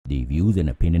The views and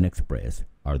opinion expressed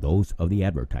are those of the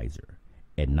advertiser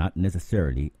and not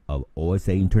necessarily of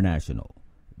OSA International,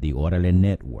 the Orale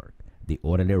Network, the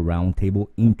Orale Roundtable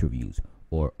Interviews,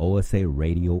 or OSA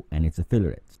Radio and its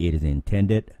affiliates. It is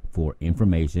intended for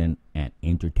information and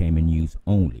entertainment use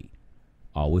only.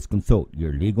 Always consult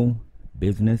your legal,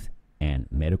 business, and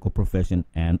medical profession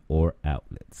and or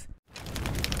outlets.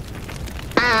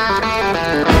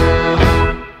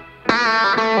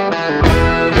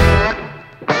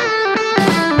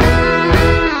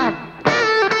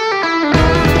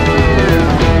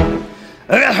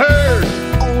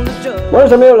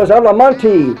 Buenos amigos, les habla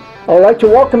Monty. I would like to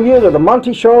welcome you to the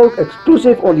Monty Show,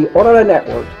 exclusive on the Orale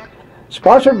Network.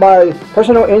 Sponsored by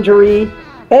personal injury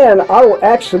and auto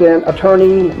accident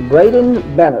attorney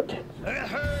Braden Bennett,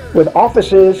 with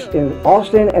offices in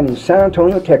Austin and in San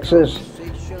Antonio, Texas.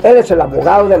 Él es el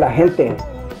abogado de la gente.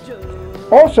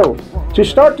 Also, to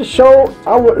start the show,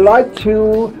 I would like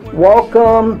to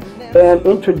welcome and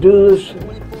introduce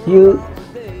you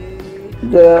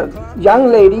the young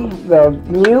lady, the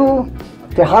new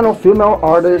Tejano female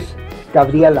artist,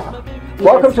 Gabriella. Yes.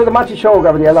 Welcome to the Monty Show,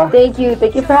 Gabriella. Thank you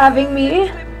for having me.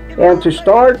 And to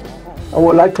start, I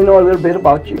would like to know a little bit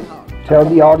about you. Tell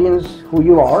the audience who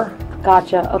you are.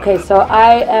 Gotcha. Okay, so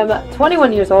I am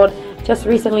 21 years old, just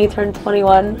recently turned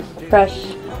 21,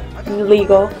 fresh,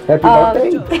 legal. Happy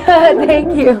birthday.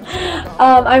 Thank you.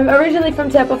 I'm originally from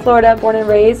Tampa, Florida, born and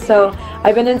raised, so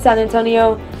I've been in San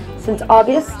Antonio since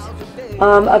August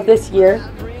of this year.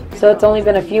 So it's only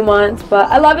been a few months, but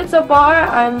I love it so far.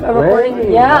 I'm a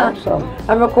recording, awesome.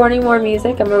 I'm recording more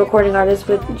music. I'm a recording artist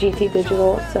with GT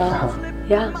Digital, so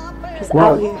yeah, just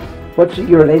out here. What's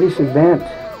your latest event?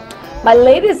 My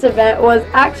latest event was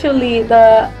actually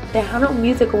the Tejano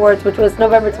Music Awards, which was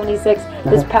November 26th,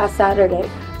 this past Saturday.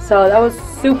 So that was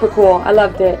super cool. I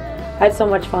loved it. I had so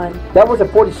much fun. That was the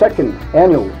 42nd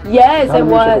annual. Yes, it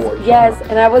was. Yes,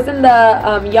 and I was in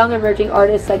the Young Emerging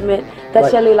Artist segment that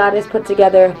Shelly Lares put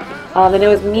together. And it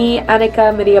was me,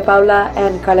 Annika, Maria Paula,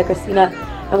 and Carla Cristina.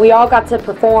 And we all got to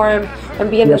perform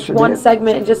and be in this one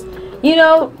segment and just, you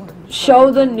know, show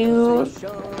the new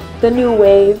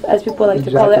wave, as people like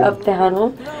to call it, of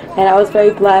Tejano. And I was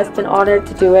very blessed and honored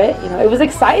to do it. You know, it was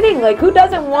exciting. Like, who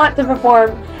doesn't want to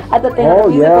perform at the Tejano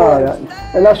Music Awards?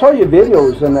 And I saw your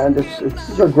videos, and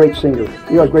you're a great singer.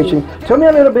 You're a great singer. Tell me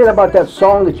a little bit about that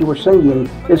song that you were singing.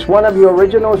 It's one of your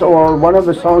originals or one of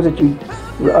the songs that you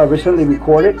recently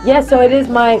recorded? Yeah, so it is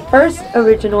my first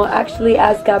original, actually,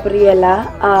 as Gabriella.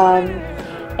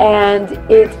 And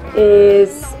it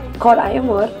is called Ay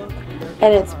Amor.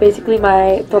 And it's basically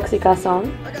my Toxica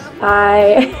song.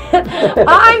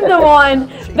 I'm the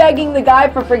one begging the guy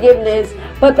for forgiveness,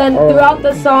 but then throughout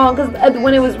the song, because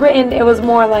when it was written, it was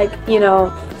more like, you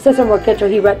know, Cesar Morquecho,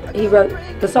 he wrote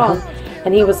the song,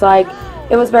 and he was like,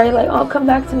 it was very like, oh, come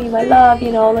back to me, my love,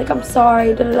 you know, like, I'm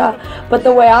sorry, da da da. But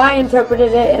the way I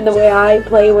interpreted it and the way I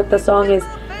play with the song is,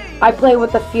 I play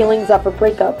with the feelings of a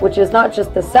breakup, which is not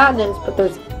just the sadness, but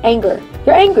there's anger.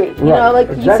 You're angry, you know, like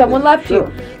someone left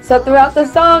you. So throughout the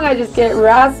song, I just get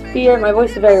raspier. My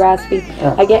voice is very raspy.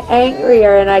 I get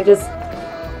angrier, and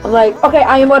I'm like, okay,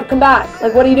 I am what, come back.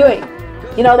 Like, what are you doing?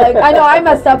 You know, like, I know I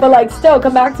messed up, but like, still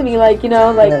come back to me. Like, you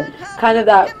know, like kind of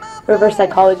that reverse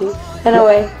psychology in a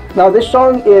way. Now, this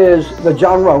song is the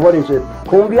genre. What is it?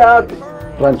 Cumbia,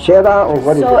 ranchera, or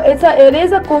what is it? So it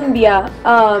is a cumbia.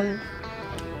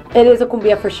 It is a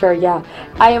cumbia for sure, yeah.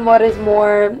 Ay Amor is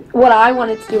more what I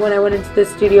wanted to do when I went into the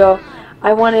studio.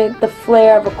 I wanted the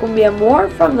flair of a cumbia more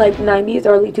from like 90s,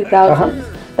 early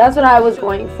 2000s. That's what I was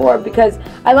going for because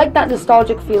I like that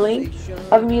nostalgic feeling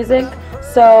of music.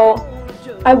 So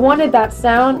I wanted that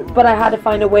sound, but I had to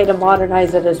find a way to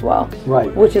modernize it as well.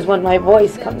 Right. Which is when my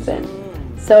voice comes in.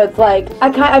 So it's like I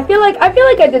feel like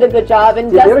I did a good job.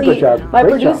 And Dusty, my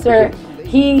producer,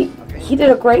 he did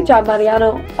a great job.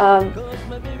 Mariano,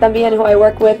 también, who I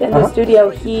work with in the studio,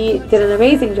 he did an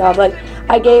amazing job. Like,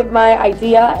 I gave my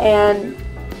idea and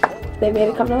they made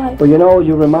it come to life. Well, you know,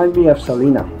 you remind me of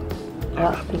Selena.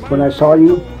 When I saw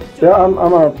you,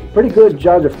 I'm a pretty good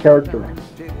judge of character.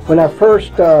 When I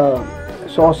first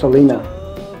saw Selena,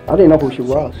 I didn't know who she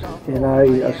was. And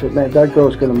I said, man, that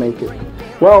girl's going to make it.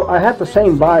 Well, I had the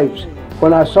same vibes.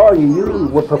 When I saw you, you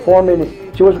were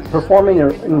performing, she was performing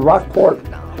in Rockport.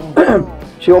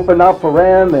 She opened up for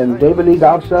Ram and David Lee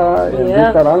Gausa and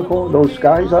Vicaranco, those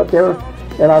guys out there.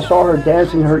 And I saw her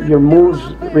dancing. Your moves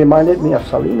reminded me of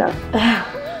Selena.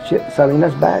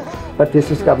 Selena's back. But this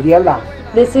is Gabriella.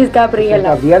 This is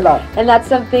Gabriella. And that's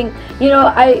something, you know,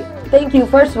 I thank you,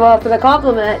 first of all, for the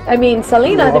compliment. I mean,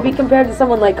 Selena, to be compared to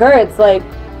someone like her, it's like,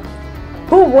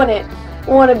 who wouldn't?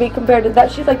 want to be compared to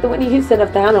that. She's like the Whitney Houston of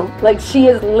Tejano. Like, she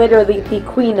is literally the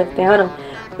queen of Tejano.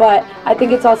 But I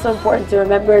think it's also important to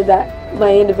remember that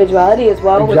my individuality as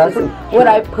well, exactly. which is what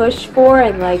I push for,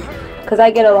 and like, because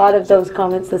I get a lot of those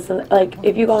comments. Like,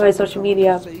 if you go on my social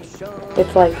media,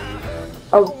 it's like,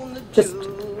 just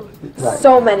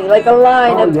so many, like a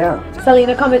line of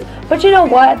Selena comments. But you know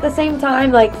what? At the same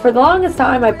time, like, for the longest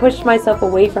time, I pushed myself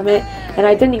away from it, and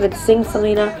I didn't even sing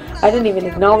Selena. I didn't even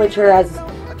acknowledge her as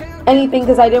anything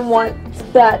because I didn't want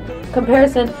that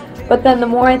comparison. But then the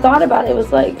more I thought about it, it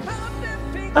was like,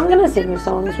 I'm gonna sing her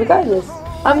songs regardless.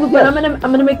 But I'm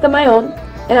gonna make them my own,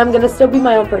 and I'm gonna still be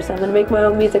my own person. I'm gonna make my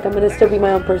own music. I'm gonna still be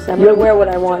my own person. I'm gonna wear what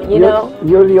I want. You know.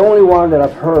 You're the only one that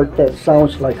I've heard that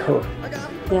sounds like her.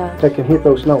 Yeah. That can hit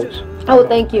those notes. Oh,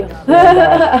 thank you.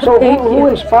 So who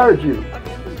inspired you?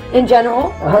 In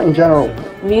general? In general.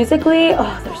 Musically?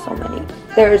 Oh, there's so many.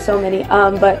 There are so many.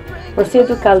 But Rocío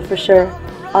Dúrcal for sure.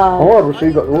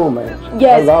 Rocío, oh man.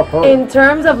 Yes. I love her. In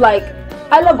terms of like,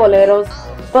 I love boleros.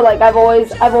 But like I've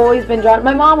always been drawn.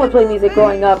 My mom would play music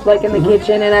growing up, like in the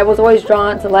kitchen, and I was always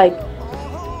drawn to like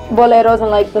boleros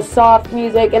and like the soft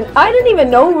music. And I didn't even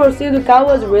know who Rocío Dúrcal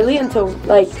was really until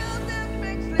like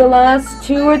the last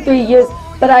 2 or 3 years.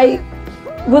 But I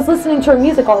was listening to her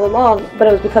music all along, but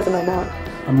it was because of my mom.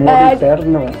 Amor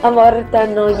Eterno. Amor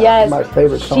Eterno, yes. My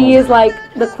favorite song. She is like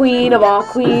the queen of all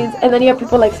queens. And then you have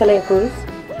people like Celia Cruz.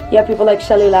 You have people like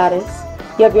Shelly Lares.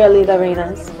 You have your Alida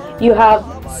Reinas. You have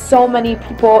so many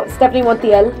people, Stephanie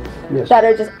Montiel, that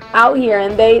are just out here,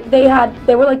 and they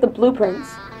were like the blueprints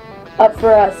up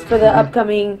for us for the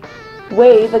upcoming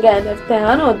wave again of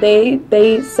Tejano.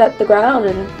 They set the ground,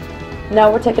 and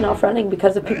now we're taking off running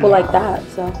because of people like that.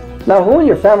 So now, who in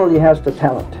your family has the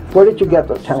talent? Where did you get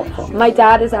the talent from? My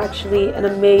dad is actually an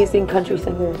amazing country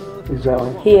singer. Is that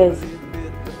right? He is.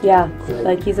 Yeah, great.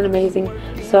 Like he's an amazing.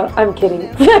 So I'm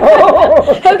kidding.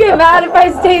 He'll get mad if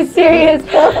I stay serious.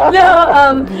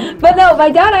 No, but no, my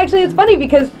dad actually. It's funny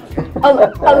because a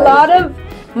lot of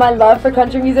my love for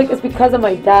country music is because of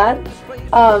my dad.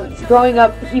 Growing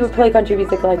up, he would play country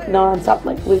music like non-stop,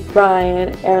 like Luke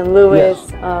Bryan, Aaron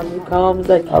Lewis, Luke Combs,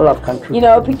 like I love country. You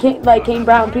know, like Kane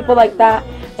Brown, people like that.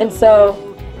 And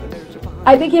so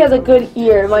I think he has a good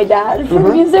ear, my dad, for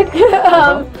music.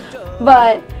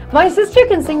 But my sister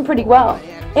can sing pretty well.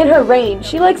 In her range.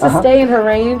 She likes to stay in her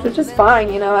range, which is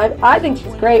fine, you know. I think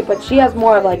she's great, but she has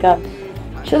more of like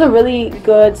she has a really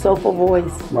good soulful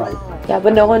voice. Right. Yeah,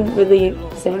 but no one really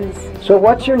sings. So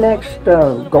what's your next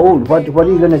goal? What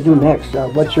are you going to do next?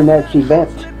 What's your next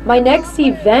event? My next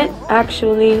event,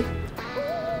 actually,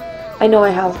 I know I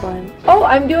have one. Oh,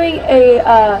 I'm doing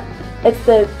it's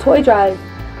the toy drive.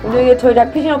 I'm doing a toy drive,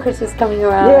 because you know Chris is coming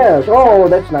around. Yes, oh,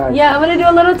 that's nice. Yeah, I'm going to do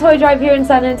a little toy drive here in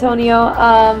San Antonio.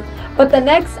 But the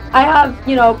next, I have,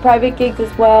 you know, private gigs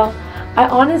as well. I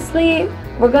honestly,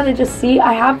 we're going to just see.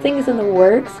 I have things in the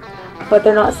works, but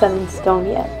they're not set in stone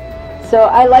yet. So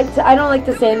I don't like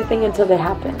to say anything until they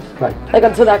happen. Right. Like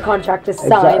until that contract is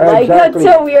signed. Exactly. Like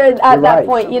until we're at that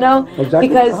point, you know? Exactly.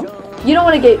 Because you don't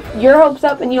want to get your hopes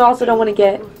up, and you also don't want to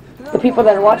get the people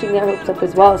that are watching their hopes up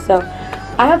as well. So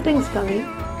I have things coming.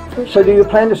 For sure. So do you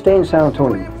plan to stay in San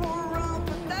Antonio?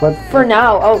 What? For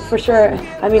now, oh, for sure.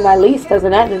 I mean, my lease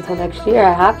doesn't end until next year.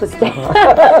 I have to stay.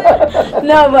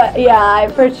 No, but yeah,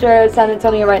 for sure, San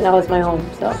Antonio right now is my home.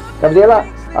 So, Gabriella,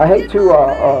 I hate to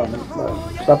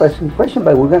stop asking questions,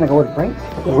 but we're going to go to break.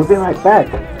 Yes. We'll be right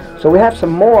back. So we have some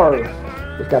more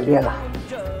with Gabriella.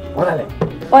 Órale.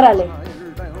 Órale.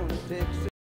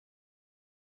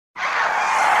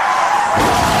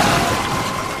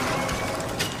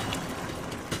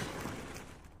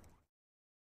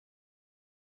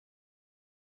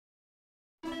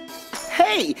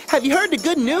 Hey, have you heard the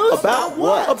good news? About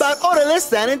what? About Órale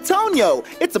San Antonio.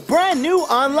 It's a brand new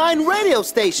online radio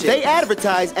station. They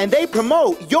advertise and they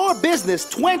promote your business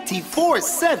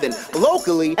 24/7,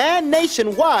 locally and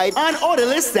nationwide on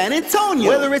Órale San Antonio.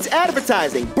 Whether it's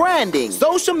advertising, branding,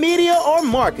 social media, or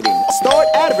marketing, start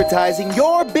advertising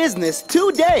your business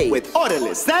today with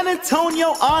Órale San Antonio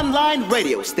online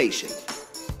radio station.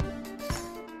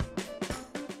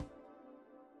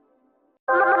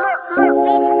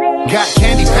 Got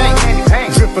candy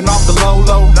paint, dripping off the low.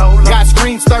 Got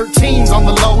screens 13s on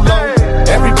the low.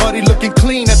 Everybody looking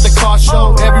clean at the car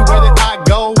show. Everywhere that I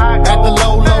go, at the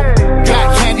low.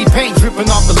 Got candy paint dripping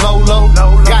off the low.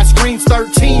 Got screens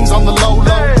 13s on the low.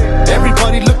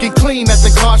 Everybody looking clean at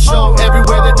the car show.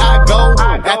 Everywhere that I go,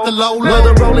 at the low.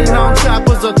 Whether rolling Rolling on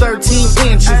choppers of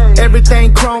 13 inches.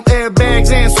 Everything chrome,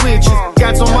 airbags and switches.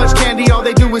 Got so much candy, all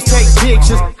they do is take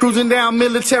pictures. Cruising down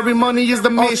military, money is the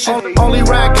mission. Only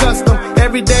ride custom,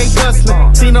 everyday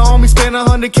hustling. Seen a homie spend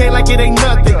 100K like it ain't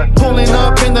nothing. Pulling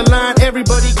up in the line,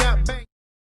 everybody got bank.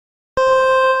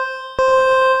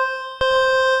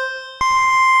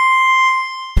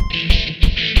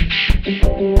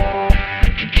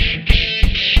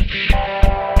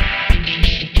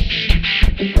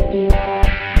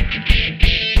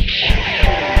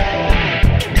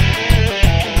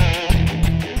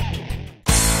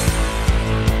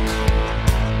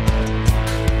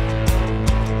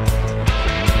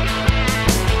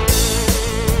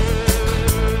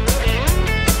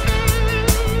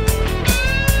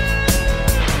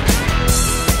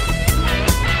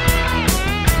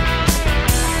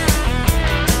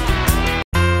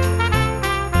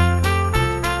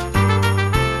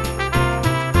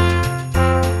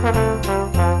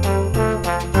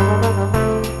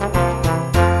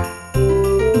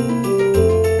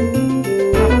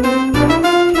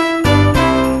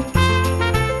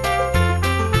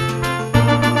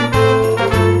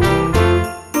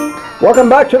 Welcome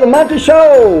back to the Monty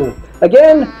Show.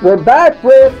 Again, we're back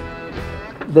with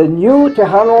the new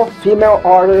Tejano female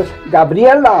artist,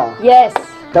 Gabriella. Yes.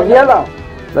 Gabriella,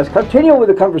 let's continue with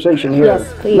the conversation here.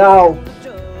 Yes, please. Now,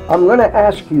 I'm going to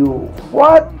ask you,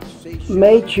 what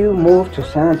made you move to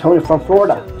San Antonio from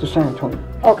Florida to San Antonio?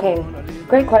 Okay,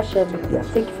 great question. Yes.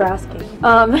 Thank you for asking.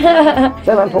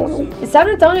 San Antonio? San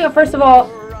Antonio, first of all,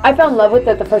 I fell in love with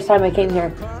it the first time I came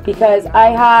here because I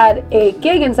had a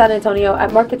gig in San Antonio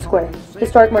at Market Square,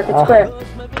 historic Market Square.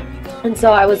 And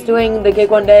so I was doing the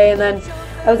gig one day, and then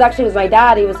I was actually with my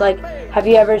dad. He was like, have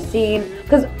you ever seen,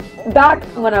 because back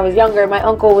when I was younger, my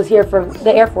uncle was here for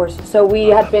the Air Force, so we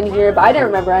had been here, but I didn't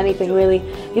remember anything really.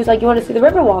 He was like, you want to see the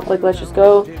Riverwalk? Like, let's just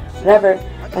go, whatever.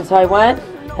 And so I went,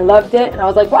 I loved it, and I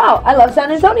was like, wow, I love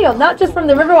San Antonio, not just from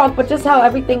the Riverwalk, but just how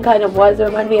everything kind of was. It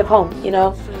reminded me of home, you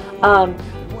know.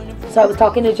 So I was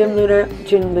talking to Jim Luna,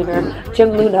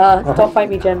 don't fight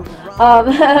me, Jim, about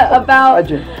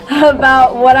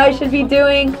what I should be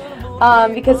doing,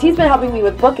 because he's been helping me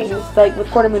with bookings, like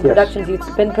with Quarter Moon Productions. He's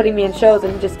been putting me in shows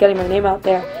and just getting my name out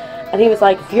there. And he was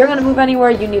like, if you're going to move anywhere,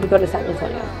 you need to go to San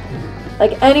Antonio.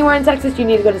 Like anywhere in Texas, you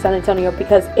need to go to San Antonio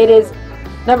because it is,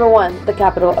 number one, the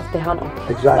capital of Tejano.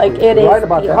 Exactly. Like it is the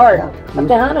heart of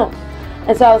Tejano.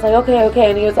 And so I was like, okay.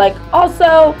 And he was like,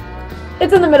 also,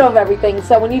 it's in the middle of everything.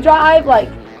 So when you drive, like,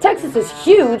 Texas is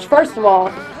huge, first of all.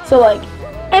 So, like,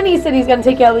 any city's going to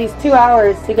take you at least 2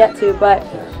 hours to get to. But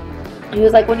he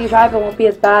was like, when you drive, it won't be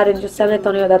as bad. And just San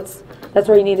Antonio, that's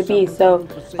where you need to be. So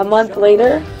a month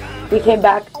later, we came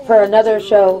back for another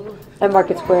show at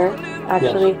Market Square,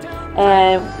 actually. Yes.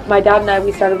 And my dad and I,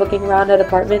 we started looking around at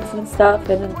apartments and stuff.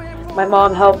 And my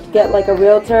mom helped get, like, a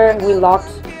realtor. And we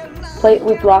blocked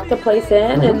a place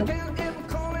in. And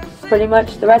pretty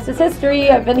much the rest is history.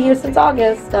 I've been here since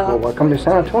August. So. Well, welcome to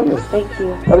San Antonio. Thank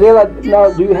you. Gabriella, now,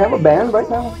 do you have a band right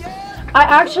now? I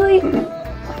actually,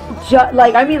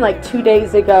 like 2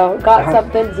 days ago, got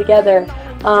something together.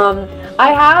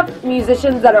 I have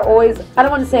musicians that are always, I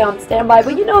don't want to say on standby,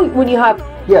 but you know when you have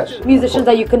musicians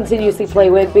that you continuously play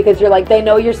with because you're like, they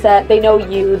know your set, they know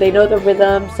you, they know the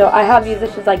rhythm. So I have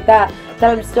musicians like that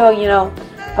I'm still, you know,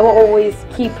 I will always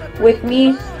keep with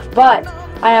me. But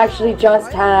I actually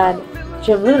just had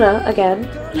Jim Luna again.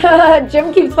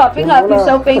 Jim keeps popping up. He's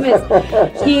so famous.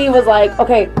 He was like,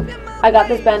 okay, I got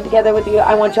this band together with you.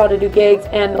 I want y'all to do gigs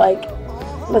and like,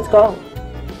 let's go.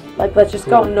 Like, let's just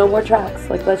go. No more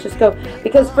tracks. Like, let's just go.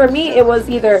 Because for me, it was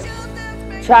either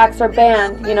tracks or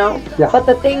band, you know? Yeah. But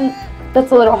the thing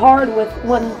that's a little hard with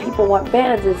when people want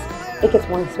bands is it gets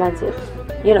more expensive.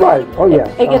 You know? Right. Oh, yeah.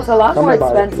 It gets a lot more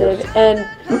expensive. Yes. And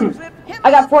I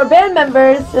got 4 band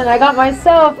members, and I got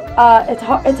myself.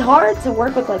 It's hard to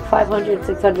work with like 500,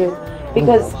 600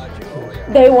 because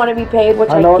they want to be paid, which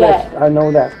I get. I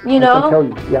know that. You know, I can tell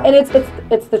you, yeah. And it's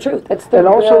the truth. It's the and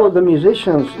also the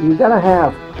musicians. You gotta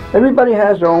have. Everybody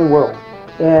has their own world,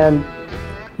 and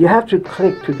you have to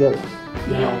click together.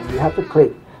 You know, you have to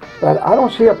click. But I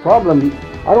don't see a problem.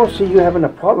 I don't see you having a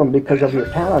problem because of your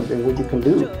talent and what you can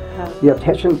do. The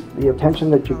attention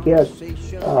that you get.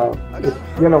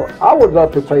 You know, I would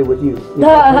love to play with you.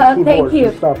 Thank you.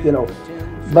 And stuff, you know,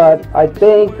 but I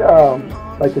think,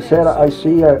 like I said, I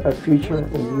see a future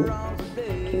in you.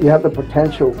 You have the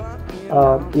potential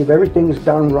if everything is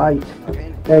done right.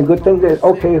 And good thing that,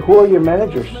 okay, who are your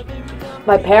managers?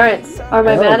 My parents are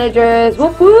my managers.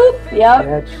 Whoop whoop.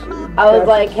 Yep. I was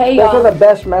like, hey, y'all. Those are the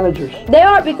best managers. They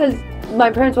are, because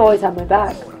my parents will always have my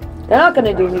back. They're not going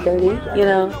to do me dirty, you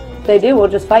know. If they do, we'll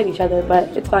just fight each other,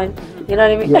 but it's fine. You know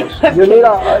what I mean? Yes. You need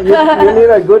a you need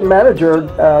a good manager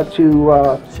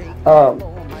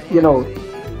you know,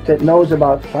 that knows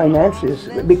about finances,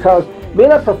 because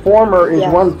being a performer is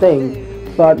one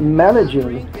thing, but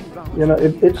managing, you know,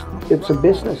 it's a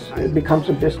business. It becomes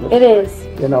a business. It is.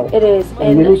 You know. It is.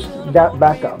 And you need that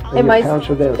backup. And your parents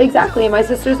are there. Exactly. And my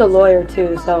sister's a lawyer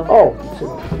too, so. Oh.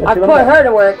 I put her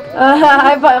to work.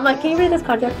 I'm like, can you read this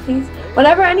contract, please?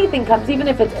 Whenever anything comes, even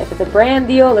if it's a brand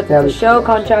deal, if it's a show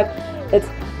contract,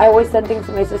 I always send things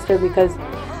to my sister, because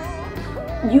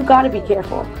you got to be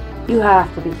careful. You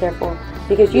have to be careful,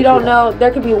 because you don't know.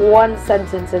 There could be one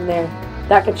sentence in there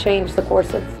that could change the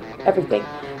course of everything.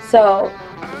 So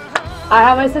I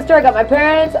have my sister, I got my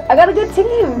parents, I got a good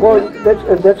team. Well,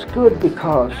 that's good,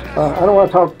 because I don't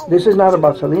want to talk. This is not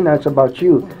about Selena; it's about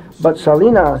you. But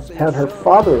Selena had her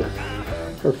father.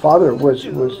 Her father was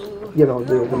you know,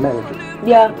 the manager.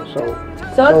 Yeah. So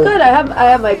it's good. I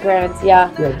have my parents. Yeah.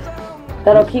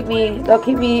 That'll keep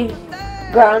me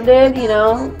grounded. You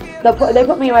know. They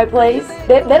put me in my place.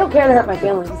 They don't care to hurt my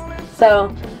feelings.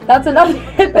 So that's another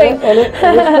thing. And it's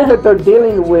good that they're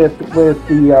dealing with the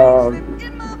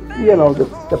you know,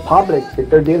 the public, that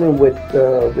they're dealing with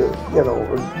the you know,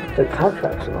 the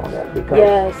contracts and all that,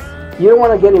 because you don't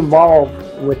want to get involved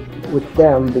with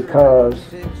them, because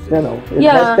you know,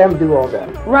 let them do all that.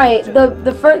 Right.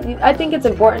 The first, I think it's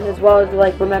important as well to,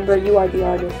 like, remember you are the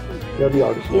artist. You're the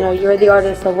artist. You know, you're the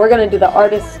artist, so we're gonna do the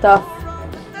artist stuff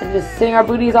and just sing our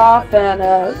booties off, and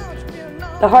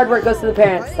the hard work goes to the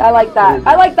parents. I like that.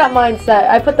 I like that mindset.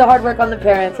 I put the hard work on the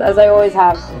parents, as I always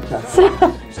have. Okay.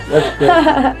 That's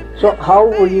good. So how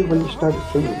were you when you started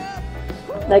singing?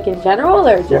 Like in general,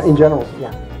 or just? Yeah, in general,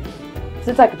 yeah.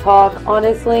 Since I could talk,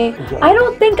 honestly. I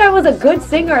don't think I was a good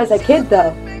singer as a kid,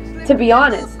 though, to be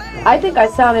honest. I think I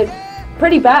sounded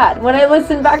pretty bad when I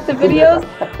listened back to videos,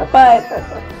 but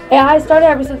yeah, I started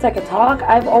ever since I could talk.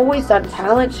 I've always done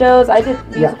talent shows. I did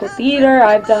musical theater.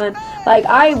 I've done, like,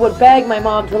 I would beg my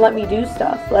mom to let me do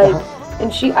stuff. Like,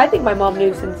 and I think my mom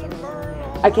knew since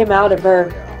I came out of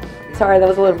her, sorry, that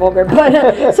was a little vulgar,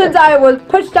 but since I was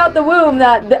pushed out the womb,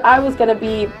 that I was going to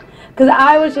be, because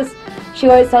I was just, she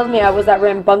always tells me I was that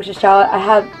rambunctious child. I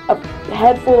had a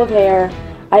head full of hair.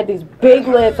 I had these big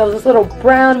lips. I was this little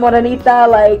brown morenita,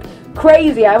 like,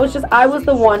 crazy. I was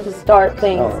the one to start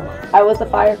things. I was the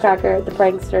firecracker, the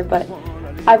prankster, but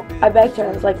I begged her.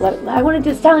 I was like, I want to do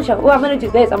this talent show. Oh, I'm going to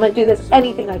do this. I'm going to do this.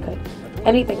 Anything I could.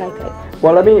 Anything I could.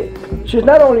 Well, I mean, she's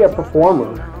not only a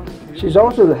performer, she's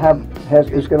also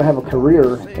is going to have a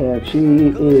career, and she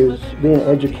is being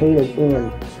educated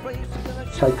in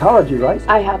psychology, right?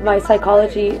 I have my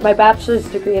bachelor's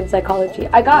degree in psychology.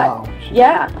 I got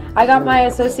my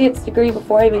associate's degree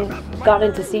before I even got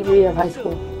into senior year of high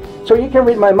school. So you can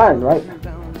read my mind, right?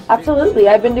 Absolutely.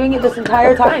 I've been doing it this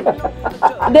entire time.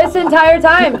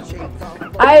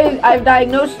 I've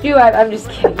diagnosed you. I'm just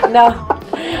kidding. No,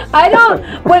 I don't.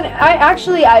 When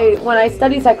I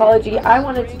studied psychology, I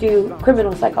wanted to do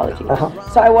criminal psychology.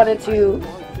 So I wanted to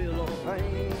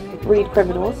read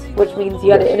criminals, which means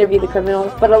you had to interview the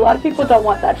criminals. But a lot of people don't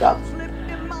want that job.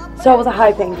 So it was a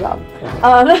high-paying job.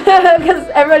 Because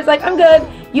everybody's like, I'm good.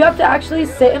 You have to actually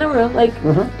sit in a room, like,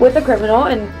 with a criminal,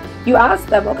 and you ask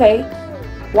them, okay,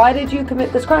 why did you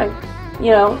commit this crime?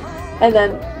 You know, and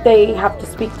then they have to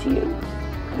speak to you.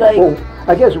 Like, well,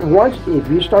 I guess if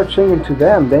you start singing to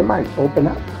them, they might open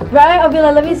up. Right? I'll be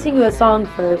like, let me sing you a song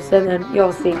first, and then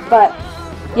you'll see. But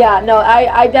yeah, no,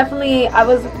 I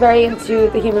was very into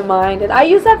the human mind, and I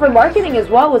use that for marketing as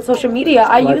well with social media.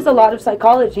 I use a lot of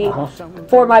psychology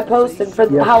for my posts and for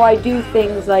how I do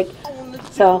things, like,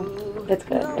 so it's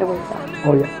good. It works out.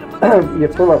 Oh yeah, you're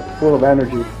full of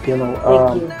energy, you know.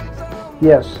 Thank you.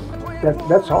 Yes,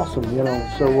 that's awesome, you know.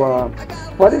 So,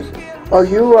 are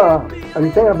you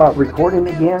thinking about recording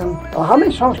again? How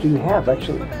many songs do you have,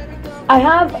 actually? I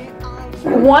have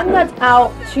one that's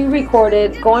out, 2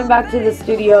 recorded, going back to the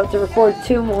studio to record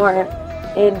 2 more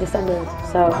in December.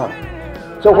 So,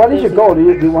 so what is your goal? Do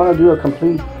you want to do a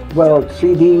complete,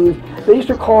 CDs? They used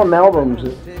to call them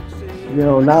albums. You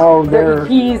know, now they're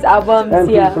EPs, albums,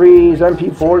 MP3s,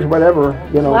 MP4s, whatever.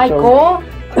 You know. My goal,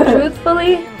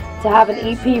 truthfully, to have an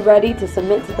EP ready to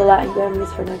submit to the Latin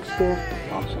Grammys for next year.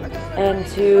 Awesome. And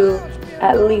to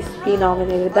at least be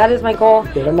nominated. That is my goal.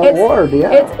 Get an award,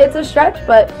 It's a stretch,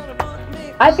 but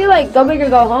I feel like go big or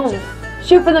go home.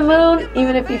 Shoot for the moon.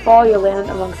 Even if you fall, you'll land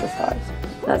amongst the stars.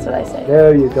 That's what I say.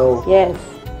 There you go. Yes.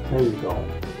 There you go.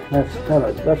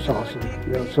 That's awesome.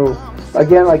 You know, so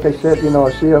again, like I said, you know,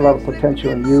 I see a lot of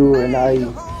potential in you, and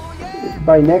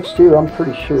by next year, I'm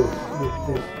pretty sure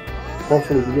that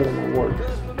hopefully you get an award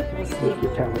with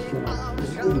your talent. You know.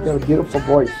 You got a beautiful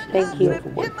voice. Thank you.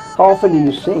 Beautiful voice. How often do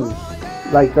you sing?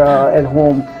 Like at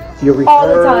home, you rehearse? All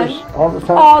the time. All the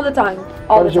time? All the time.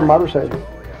 All What the does your time. mother say?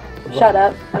 Shut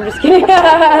up. I'm just kidding.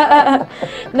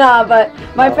 No, but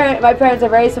my parents are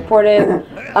very supportive.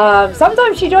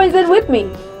 Sometimes she joins in with me.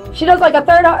 She does like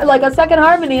a second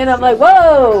harmony, and I'm like,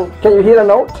 whoa. Can you hit a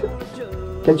note?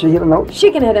 Can she hit a note?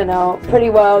 She can hit a note pretty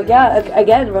well. Yeah.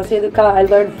 Again, Rosia Duca, I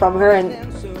learned from her, and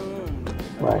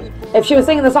Right. if she was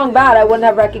singing the song bad, I wouldn't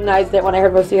have recognized it when I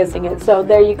heard Rosia sing it. So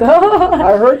there you go.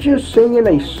 I heard you singing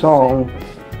a song.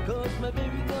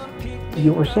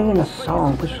 You were singing a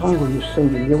song. Which song were you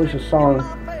singing? There was a song.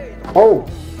 Oh,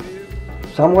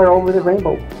 Somewhere Over the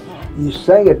Rainbow. You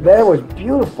sang it. That was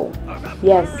beautiful.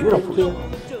 Yes. Beautiful. Thank you.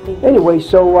 Thank you. Anyway,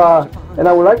 so and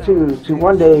I would like to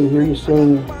one day hear you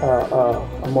sing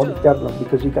Amor Eterno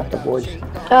because you got the voice.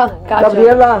 Oh, gotcha.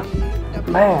 Gabriella,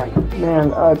 man,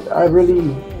 I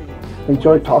really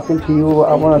enjoyed talking to you.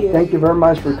 I want to you. thank you very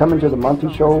much for coming to the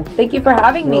Monty Show. Thank you for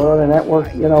having me. The network,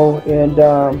 and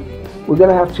we're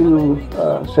gonna have to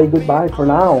say goodbye for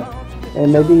now,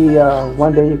 and maybe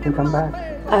one day you can come back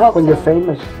I hope when so. you're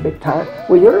famous, big time.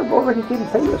 Well, you're already getting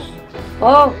famous.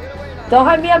 Oh, don't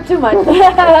hype me up too much.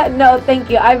 No, thank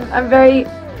you. I'm very,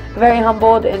 very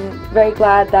humbled and very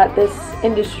glad that this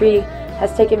industry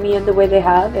has taken me in the way they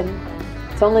have, and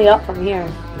it's only up from here.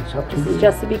 It's up to This you. is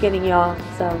just the beginning, y'all.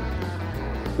 So,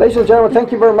 Ladies and gentlemen,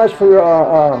 thank you very much for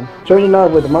joining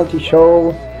us with the Monty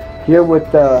Show here with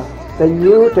the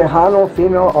new Tejano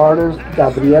female artist,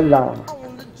 Gabriella.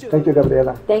 Thank you,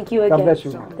 Gabriella. thank you again. God bless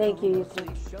you. Thank you. You too.